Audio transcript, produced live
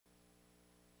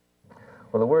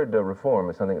Well, the word reform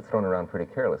is something that's thrown around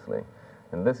pretty carelessly.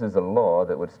 And this is a law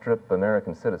that would strip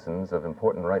American citizens of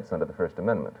important rights under the First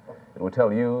Amendment. It would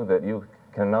tell you that you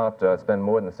cannot spend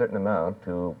more than a certain amount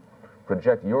to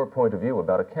project your point of view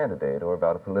about a candidate or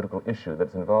about a political issue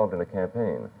that's involved in a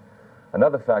campaign.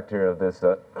 Another factor of this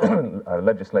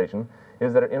legislation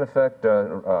is that it, in effect,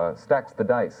 stacks the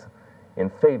dice in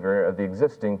favor of the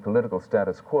existing political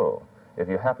status quo. If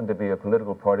you happen to be a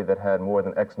political party that had more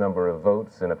than X number of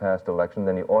votes in a past election,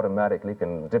 then you automatically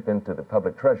can dip into the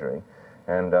public treasury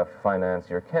and finance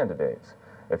your candidates.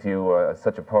 If you are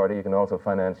such a party, you can also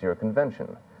finance your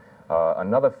convention.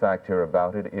 Another factor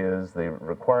about it is the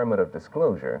requirement of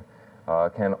disclosure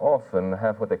can often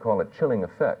have what they call a chilling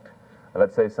effect.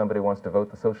 Let's say somebody wants to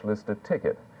vote the socialist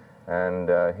ticket, and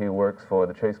he works for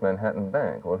the Chase Manhattan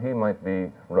Bank. Well, he might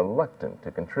be reluctant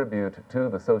to contribute to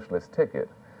the socialist ticket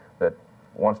that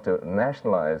wants to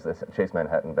nationalize the Chase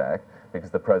Manhattan Bank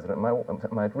because the president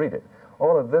might read it.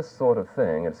 All of this sort of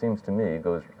thing, it seems to me,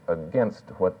 goes against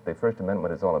what the First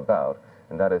Amendment is all about,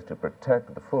 and that is to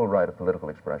protect the full right of political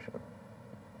expression.